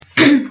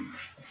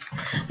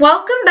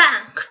Welcome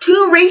back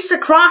to Race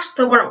Across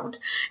the World.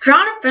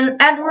 Jonathan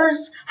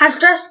Edwards has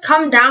just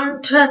come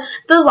down to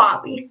the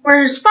lobby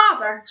where his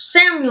father,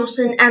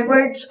 Samuelson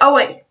Edwards,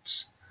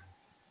 awaits.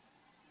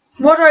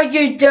 What are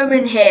you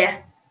doing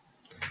here?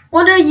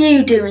 What are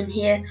you doing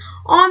here?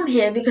 I'm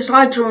here because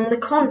I joined the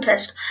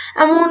contest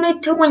and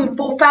wanted to win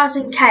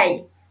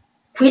 4,000K.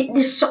 Quit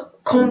this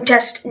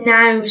contest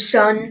now,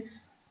 son.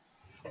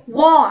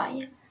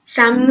 Why?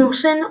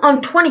 Samuelson,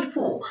 I'm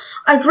 24.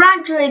 I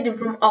graduated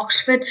from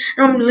Oxford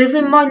and I'm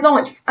living my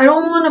life. I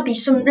don't want to be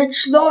some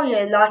rich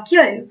lawyer like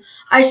you.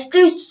 I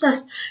still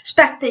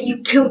suspect that you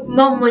killed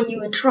Mum when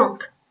you were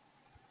drunk.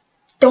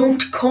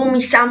 Don't call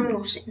me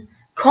Samuelson.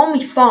 Call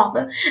me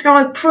father, and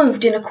I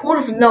proved in a court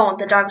of law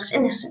that I was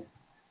innocent.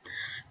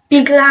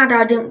 Be glad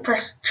I didn't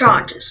press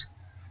charges.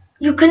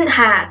 You couldn't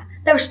have.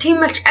 There was too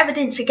much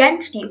evidence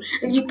against you.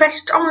 If you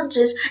pressed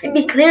charges, it'd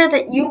be clear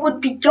that you would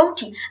be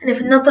guilty, and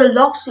if another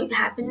lawsuit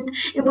happened,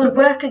 it would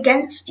work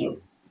against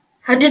you.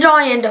 How did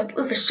I end up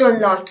with a son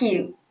like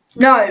you?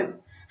 No.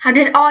 How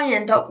did I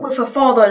end up with a father